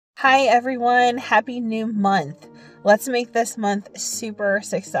Hi everyone, happy new month. Let's make this month super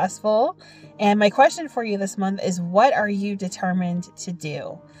successful. And my question for you this month is, what are you determined to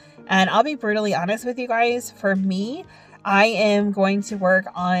do? And I'll be brutally honest with you guys. For me, I am going to work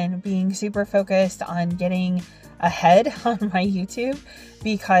on being super focused on getting ahead on my YouTube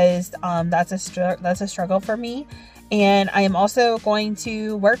because that's a struggle for me. And I am also going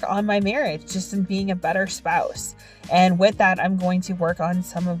to work on my marriage, just in being a better spouse. And with that, I'm going to work on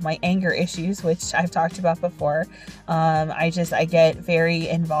some of my anger issues, which I've talked about before. I get very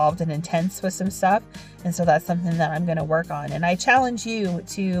involved and intense with some stuff. And so that's something that I'm going to work on. And I challenge you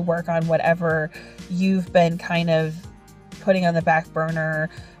to work on whatever you've been kind of putting on the back burner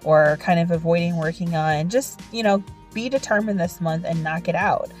or kind of avoiding working on. Just, be determined this month and knock it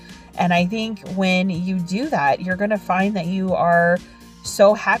out. And I think when you do that, you're going to find that you are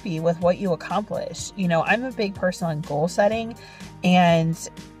so happy with what you accomplish. I'm a big person on goal setting, and,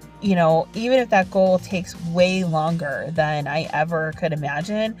 even if that goal takes way longer than I ever could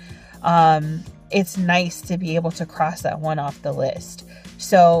imagine, it's nice to be able to cross that one off the list.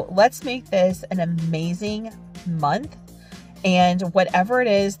 So let's make this an amazing month. And whatever it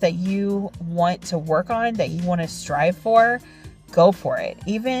is that you want to work on, that you want to strive for, go for it.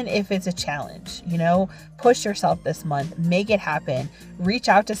 Even if it's a challenge, push yourself this month, make it happen. Reach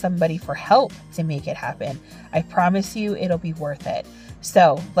out to somebody for help to make it happen. I promise you it'll be worth it.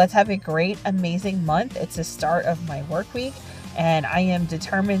 So let's have a great, amazing month. It's the start of my work week, and I am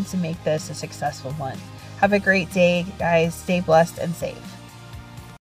determined to make this a successful month. Have a great day, guys. Stay blessed and safe.